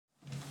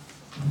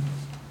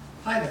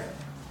Hi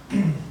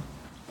there.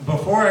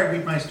 Before I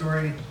read my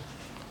story,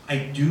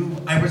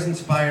 I was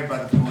inspired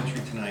by the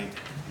poetry tonight.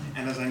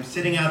 And as I'm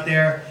sitting out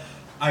there,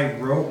 I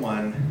wrote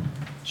one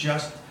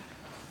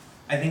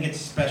I think it's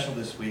special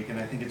this week, and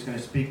I think it's going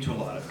to speak to a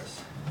lot of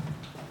us.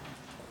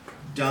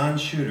 Don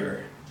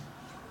Shooter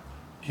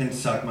can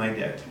suck my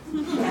dick.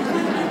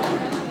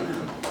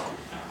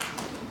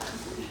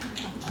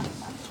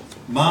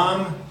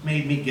 Mom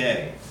made me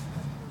gay.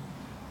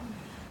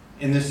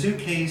 In the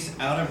suitcase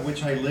out of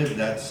which I lived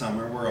that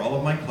summer were all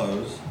of my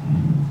clothes,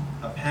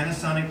 a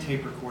Panasonic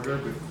tape recorder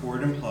with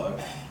cord and plug,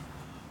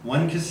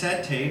 one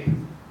cassette tape,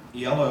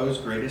 ELO's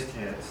Greatest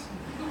Hits,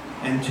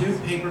 and 2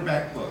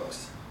 paperback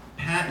books,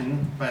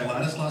 Patton by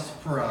Ladislas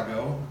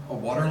Farago, a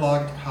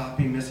waterlogged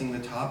copy missing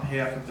the top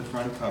half of the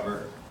front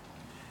cover,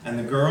 and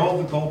The Girl,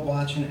 the Gold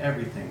Watch, and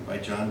Everything by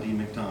John D.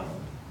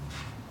 MacDonald.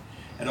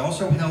 It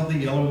also held the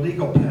yellow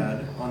legal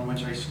pad on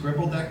which I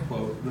scribbled that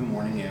quote the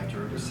morning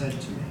after it was said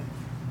to me.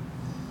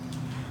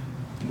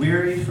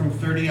 Weary from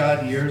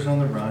 30-odd years on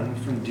the run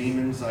from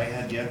demons I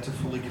had yet to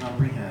fully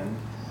comprehend,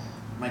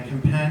 my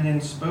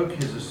companion spoke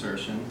his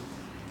assertion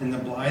in the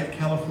Blythe,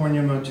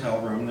 California motel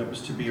room that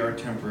was to be our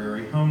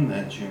temporary home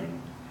that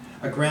June,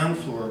 a ground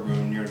floor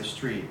room near the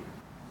street.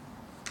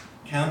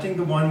 Counting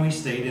the one we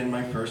stayed in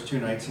my first 2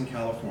 nights in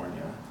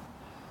California,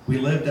 we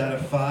lived out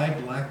of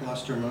 5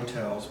 lackluster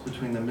motels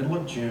between the middle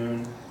of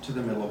June to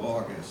the middle of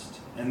August,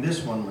 and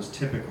this one was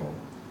typical.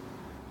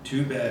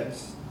 2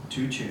 beds,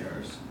 2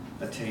 chairs,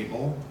 a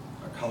table,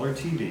 a color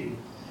TV,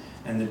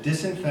 and the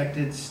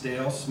disinfected,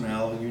 stale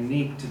smell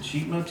unique to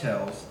cheap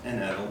motels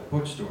and adult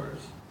bookstores,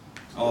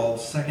 all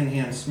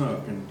secondhand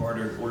smoke and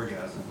bartered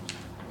orgasms.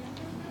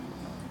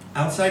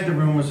 Outside the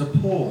room was a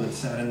pool that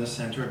sat in the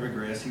center of a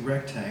grassy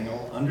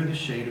rectangle under the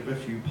shade of a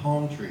few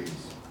palm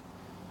trees.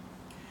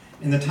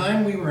 In the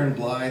time we were in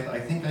Blythe, I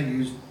think I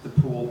used the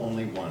pool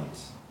only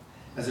once,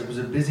 as it was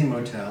a busy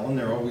motel and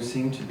there always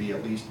seemed to be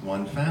at least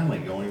one family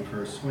going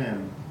for a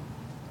swim.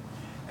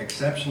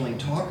 Exceptionally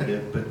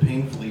talkative but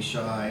painfully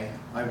shy,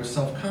 I was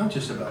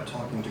self-conscious about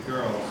talking to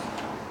girls,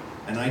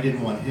 and I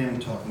didn't want him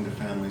talking to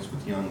families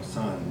with young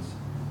sons.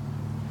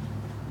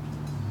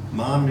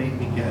 Mom made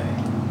me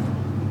gay.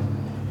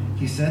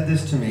 He said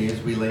this to me as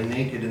we lay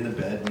naked in the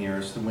bed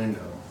nearest the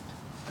window,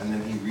 and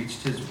then he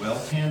reached his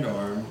well-tanned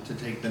arm to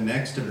take the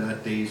next of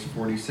that day's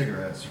 40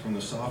 cigarettes from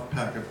the soft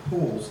pack of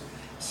pools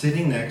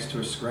sitting next to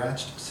a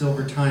scratched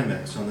silver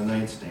Timex on the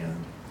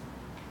nightstand.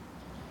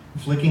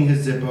 Flicking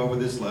his Zippo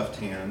with his left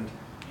hand,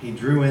 he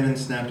drew in and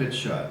snapped it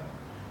shut,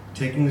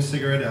 taking the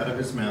cigarette out of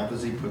his mouth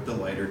as he put the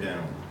lighter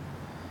down.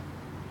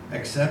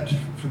 Except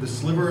for the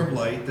sliver of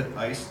light that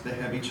iced the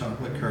heavy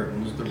chocolate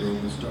curtains, the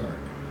room was dark.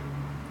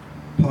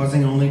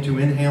 Pausing only to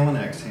inhale and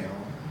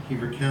exhale, he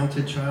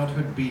recounted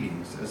childhood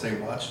beatings as I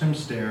watched him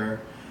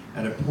stare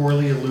at a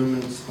poorly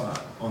illumined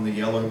spot on the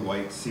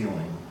yellow-white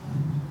ceiling.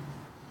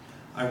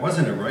 I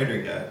wasn't a writer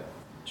yet,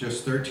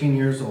 just 13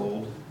 years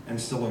old, and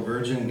still a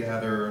virgin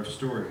gatherer of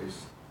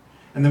stories.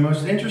 And the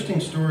most interesting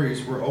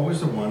stories were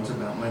always the ones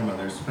about my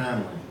mother's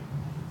family,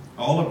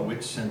 all of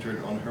which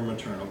centered on her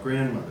maternal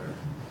grandmother.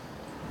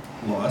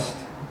 Lust,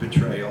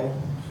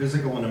 betrayal,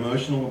 physical and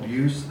emotional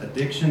abuse,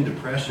 addiction,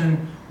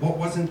 depression, what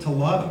wasn't to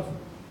love?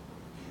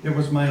 It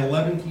was my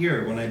 11th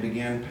year when I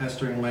began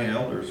pestering my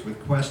elders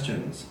with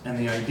questions, and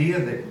the idea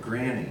that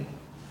Granny,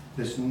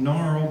 this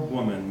gnarled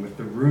woman with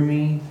the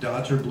roomy,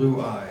 Dodger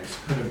blue eyes,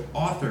 could have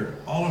authored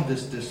all of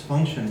this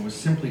dysfunction was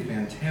simply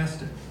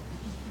fantastic.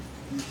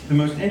 The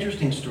most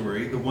interesting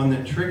story, the one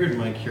that triggered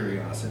my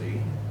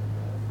curiosity,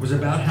 was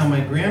about how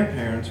my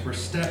grandparents were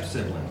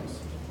step-siblings,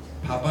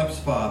 Pop-Up's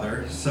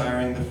father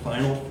siring the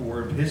final 4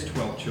 of his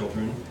 12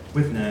 children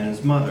with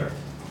Nana's mother,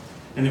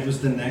 and it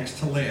was the next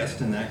to last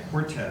in that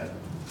quartet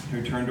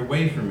who turned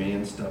away from me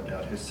and stubbed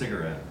out his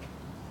cigarette.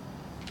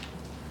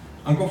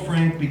 Uncle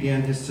Frank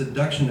began his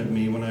seduction of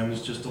me when I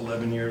was just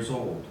 11 years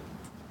old.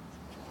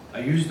 I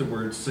use the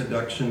word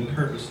seduction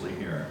purposely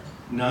here,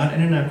 not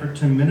in an effort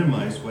to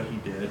minimize what he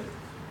did,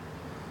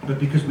 but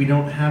because we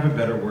don't have a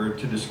better word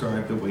to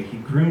describe the way he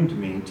groomed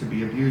me to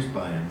be abused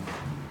by him.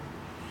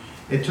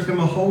 It took him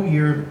a whole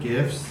year of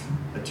gifts,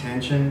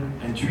 attention,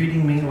 and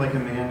treating me like a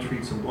man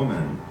treats a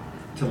woman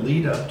to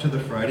lead up to the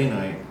Friday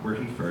night where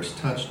he first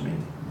touched me.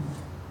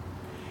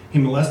 He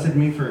molested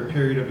me for a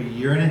period of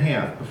 1.5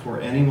 years before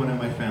anyone in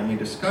my family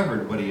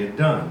discovered what he had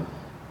done.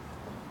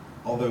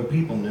 Although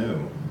people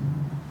knew.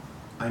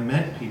 I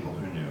met people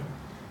who knew.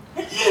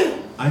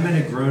 I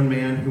met a grown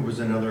man who was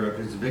another of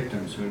his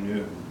victims who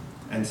knew,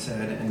 and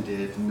said and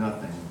did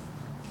nothing.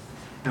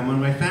 And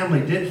when my family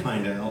did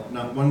find out,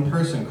 not one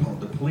person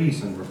called the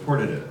police and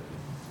reported it.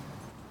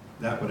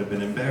 That would have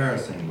been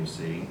embarrassing, you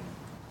see.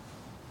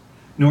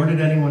 Nor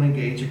did anyone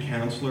engage a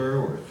counselor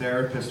or a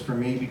therapist for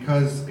me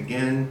because,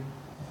 again,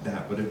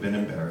 that would have been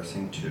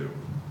embarrassing too.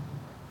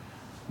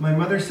 My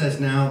mother says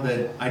now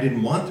that I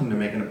didn't want them to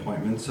make an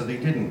appointment, so they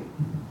didn't,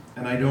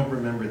 and I don't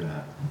remember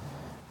that.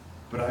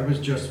 But I was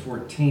just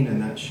 14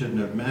 and that shouldn't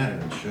have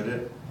mattered, should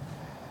it?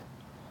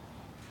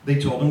 They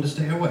told him to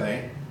stay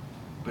away,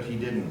 but he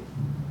didn't.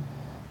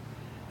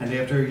 And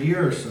after a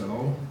year or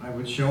so, I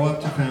would show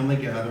up to family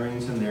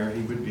gatherings and there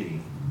he would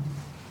be.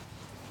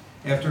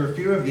 After a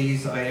few of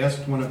these, I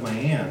asked one of my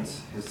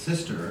aunts, his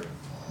sister,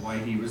 why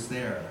he was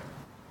there.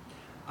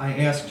 I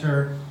asked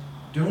her,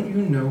 "Don't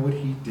you know what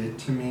he did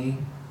to me?"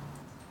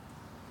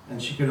 And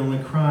she could only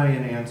cry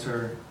and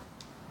answer,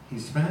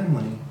 "He's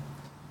family."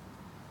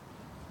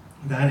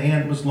 That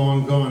aunt was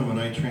long gone when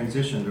I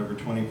transitioned over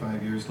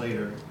 25 years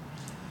later.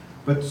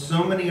 But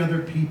so many other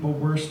people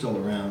were still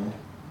around,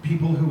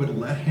 people who would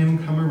let him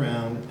come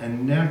around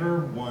and never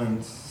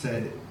once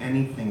said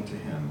anything to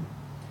him.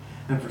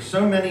 And for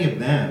so many of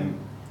them,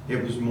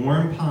 it was more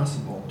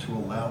impossible to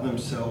allow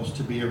themselves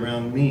to be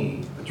around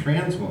me, a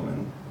trans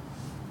woman,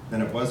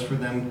 than it was for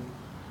them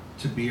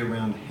to be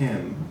around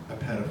him, a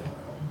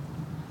pedophile.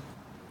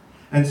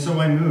 And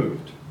so I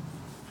moved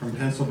from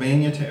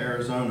Pennsylvania to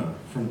Arizona,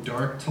 from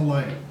dark to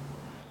light,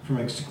 from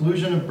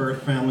exclusion of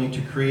birth family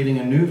to creating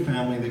a new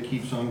family that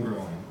keeps on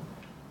growing.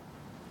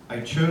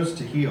 I chose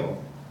to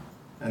heal,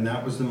 and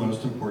that was the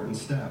most important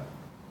step.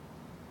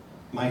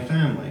 My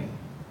family,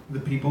 the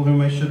people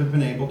whom I should have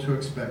been able to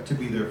expect to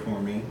be there for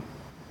me,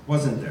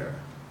 wasn't there.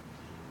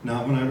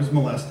 Not when I was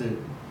molested,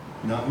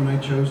 not when I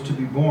chose to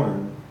be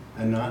born,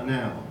 and not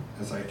now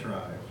as I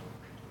thrive.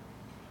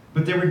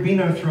 But there would be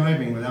no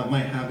thriving without my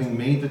having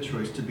made the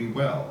choice to be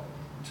well,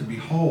 to be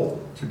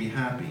whole, to be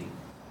happy.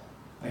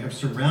 I have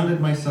surrounded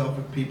myself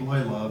with people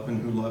I love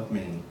and who love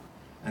me,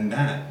 and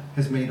that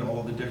has made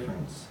all the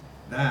difference.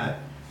 That,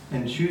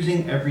 and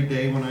choosing every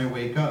day when I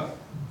wake up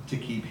to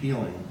keep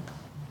healing.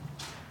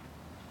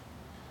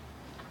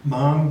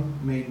 Mom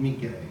made me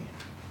gay.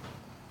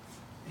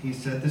 He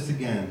said this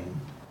again,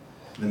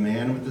 the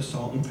man with the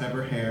salt and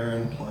pepper hair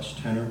and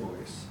plush tenor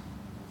voice.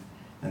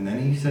 And then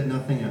he said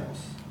nothing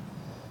else.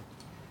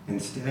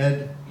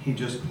 Instead, he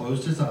just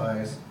closed his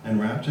eyes and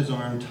wrapped his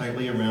arm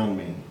tightly around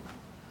me,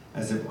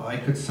 as if I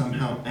could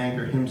somehow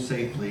anchor him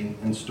safely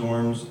in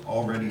storms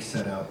already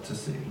set out to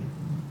sea.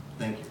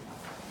 Thank you.